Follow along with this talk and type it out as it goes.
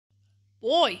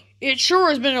Boy, it sure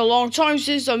has been a long time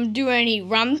since I'm doing any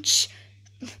rants.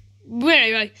 But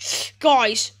anyway,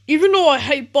 guys, even though I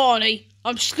hate Barney,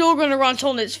 I'm still gonna rant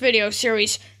on this video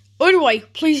series. Anyway,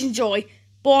 please enjoy.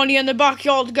 Barney and the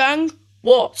Backyard Gang?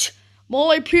 What?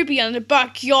 Molly Poopy and the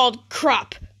Backyard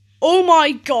Crap. Oh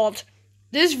my god,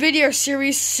 this video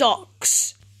series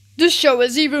sucks. This show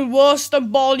is even worse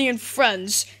than Barney and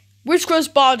Friends, which was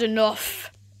bad enough.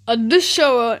 And this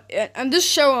show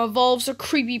involves a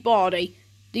creepy Barney.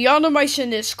 The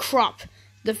animation is crap.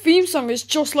 The theme song is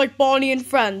just like Barney and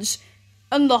Friends,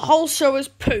 and the whole show is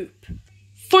poop.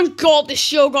 Thank God this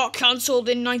show got cancelled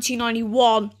in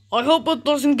 1991. I hope it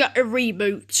doesn't get a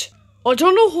reboot. I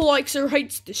don't know who likes or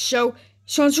hates this show,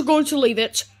 so I'm just going to leave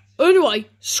it. Anyway,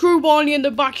 screw Barney and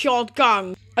the Backyard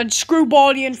Gang, and screw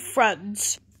Barney and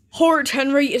Friends. Horrid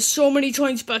Henry is so many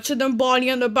times better than Barney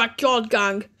and the Backyard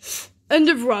Gang. End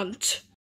of rant.